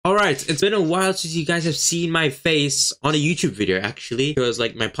Alright, it's been a while since you guys have seen my face on a YouTube video, actually. Because,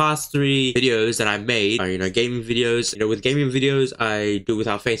 like, my past 3 videos that I made are, gaming videos. With gaming videos, I do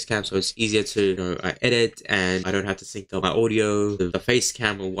without face cam, so it's easier to, I edit and I don't have to sync up my audio, the face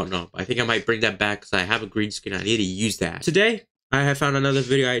cam or whatnot. I think I might bring that back because I have a green screen. I need to use that. Today, I have found another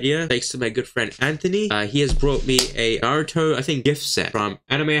video idea thanks to my good friend Anthony. He has brought me a Naruto, I think, gift set from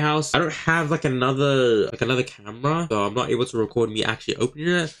Anime House. I don't have like another camera, so I'm not able to record me actually opening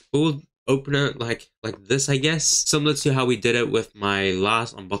it. But we'll open it like this, I guess, similar to how we did it with my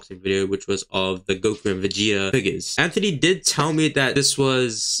last unboxing video, which was of the Goku and Vegeta figures. Anthony did tell me that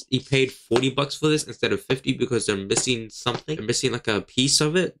he paid 40 bucks for this instead of 50 because they're missing something. They're missing like a piece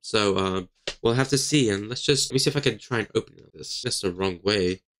of it, so we'll have to see. And let me see if I can try and open this. That's the wrong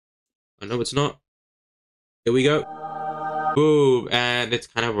way. Oh no, it's not. Here we go. Boom, and it's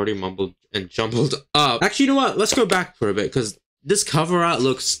kind of already mumbled and jumbled up. Actually, you know what? Let's go back for a bit because this cover art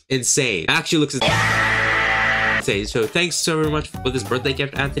looks insane. It actually looks insane. So thanks so very much for this birthday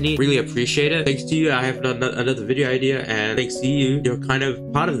gift, Anthony. Really appreciate it. Thanks to you, I have another video idea, and thanks to you, you're kind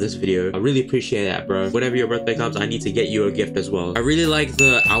of part of this video. I really appreciate that, bro. Whenever your birthday comes, I need to get you a gift as well. I really like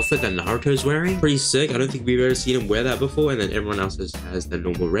the outfit that Naruto's wearing. Pretty sick. I don't think we've ever seen him wear that before, and then everyone else has the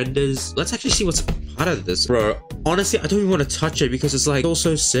normal renders. Let's actually see what's part of this. Bro, honestly, I don't even want to touch it because it's like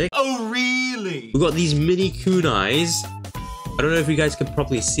so sick. Oh, really? We got these mini kunais. I don't know if you guys can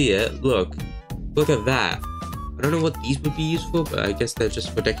properly see it. Look at that. I don't know what these would be used for, but I guess they're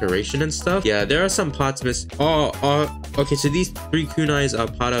just for decoration and stuff. Yeah, there are some parts missing. Okay, so these 3 kunais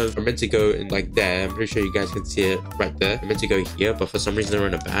are meant to go in like there. I'm pretty sure you guys can see it right there. They're meant to go here, but for some reason they're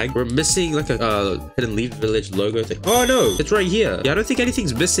in a bag. We're missing like a Hidden Leaf Village logo thing. Oh no, it's right here. Yeah, I don't think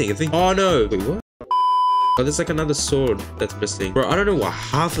anything's missing. Oh no, wait, what? Oh, there's like another sword that's missing. Bro, I don't know what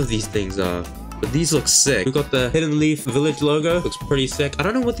half of these things are. But these look sick. We got the Hidden Leaf Village logo. Looks pretty sick. I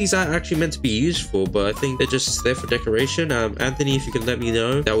don't know what these are actually meant to be used for, but I think they're just there for decoration. Anthony, if you can let me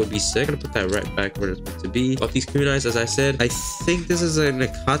know, that would be sick. I'm gonna put that right back where it's meant to be. Got these kunais, as I said. I think this is an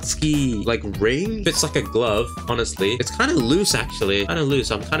Akatsuki like ring. Fits like a glove, honestly. It's kind of loose, actually. Kind of loose.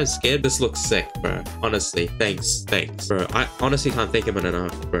 I'm kind of scared. This looks sick, bro. Honestly, thanks. Bro, I honestly can't thank him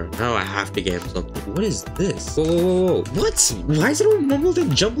enough, bro. Now I have to get him something. What is this? Whoa. What? Why is it all mumbled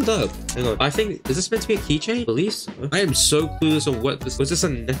and jumbled up? Hang on. I think, is this meant to be a keychain? Police? I am so clueless on what this was. This a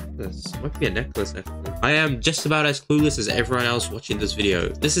necklace? Might be a necklace, actually. I am just about as clueless as everyone else watching this video.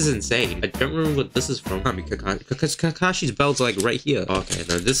 This is insane. I don't remember what this is from. I mean, Kakashi's belt's like right here. Okay,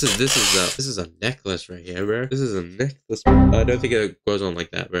 no, this is a necklace right here, bro. This is a necklace. I don't think it goes on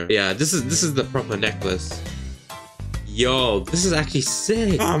like that, bro. Yeah, this is the proper necklace. Yo, this is actually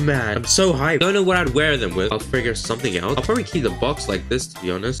sick. Oh man, I'm so hyped. Don't know what I'd wear them with. I'll figure something out. I'll probably keep the box like this, to be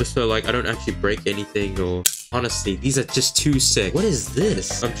honest, just so like I don't actually break anything. Or honestly, these are just too sick. What is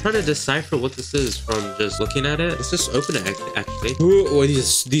this? I'm trying to decipher what this is from just looking at it. Let's just open it actually. Ooh,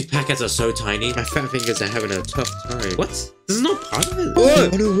 these packets are so tiny. My fat fingers are having a tough time. What? This is not part of it. Oh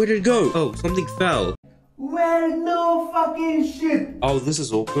no, where did it go? Oh, something fell. Well, no fucking shit. Oh, this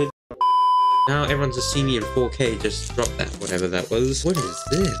is awkward. Now everyone's just seeing me in 4K. Just drop that, whatever that was. What is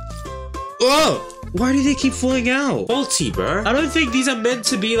this? Oh! Why do they keep falling out? Faulty, bro. I don't think these are meant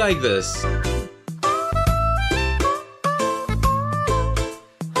to be like this.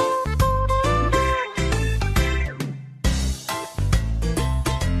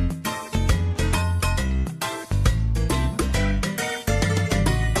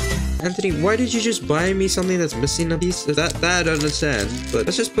 Anthony, why did you just buy me something that's missing a piece? That I don't understand. But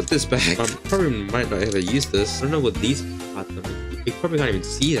let's just put this back. Probably might not ever use this. I don't know what these parts are. You probably can't even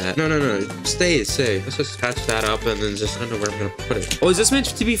see that. No. Stay. Let's just patch that up and then just, I don't know where I'm gonna put it. Oh, is this meant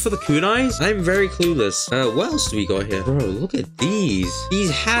to be for the kunais? I'm very clueless. What else do we got here? Bro, look at these.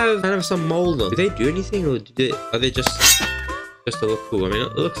 These have kind of some mold on. Do they do anything or are they just to look cool? I mean,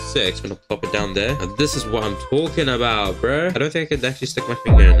 it looks sick. I'm gonna plop it down there. And this is what I'm talking about, bro. I don't think I could actually stick my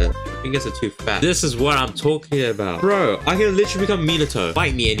finger in it. My fingers are too fat. This is what I'm talking about. Bro, I can literally become Minato.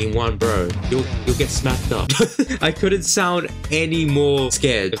 Fight me, anyone, bro. You'll get smacked up. I couldn't sound any more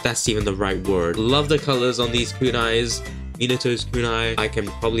scared, if that's even the right word. Love the colors on these kunais. Minato's kunai. I can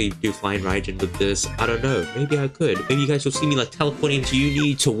probably do Flying Raijin with this. I don't know. Maybe I could. Maybe you guys will see me like teleporting to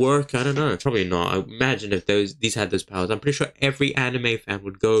uni, to work. I don't know. Probably not. I imagine if these had those powers. I'm pretty sure every anime fan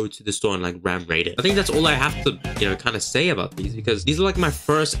would go to the store and like ram raid it. I think that's all I have to, kind of say about these, because these are like my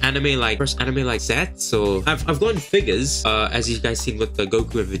first anime like sets. So I've gotten figures, as you guys seen with the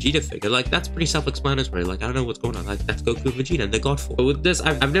Goku and Vegeta figure. Like that's pretty self-explanatory. Like I don't know what's going on. Like that's Goku and Vegeta and they're God form. But with this,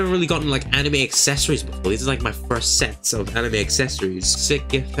 I've never really gotten like anime accessories before. These are like my first sets of anime accessories. Sick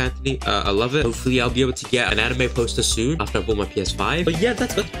gift, Anthony. I love it. Hopefully I'll be able to get an anime poster soon after I bought my PS5. But yeah,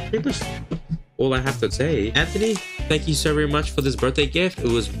 that's pretty much all I have to say. Anthony, thank you so very much for this birthday gift. It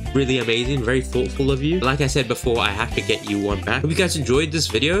was really amazing, very thoughtful of you. Like I said before, I have to get you one back. Hope you guys enjoyed this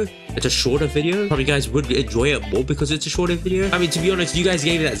video. It's a shorter video. Probably you guys would enjoy it more because it's a shorter video. I mean, to be honest, you guys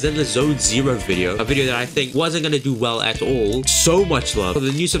gave me that Zelda Zone Zero video, a video that I think wasn't gonna do well at all. So much love for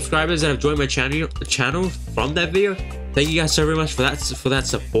the new subscribers that have joined my channel from that video. Thank you guys so very much for that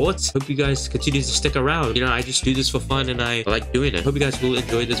support. Hope you guys continue to stick around. You know, I just do this for fun and I like doing it. Hope you guys will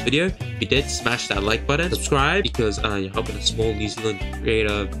enjoy this video. If you did, smash that like button. Subscribe because you're helping a small New Zealand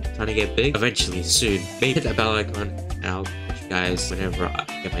creator trying to get big eventually soon. Maybe hit that bell icon and I'll catch you guys whenever I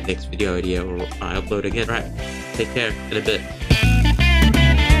get my next video idea or I upload again. Right. Take care in a bit.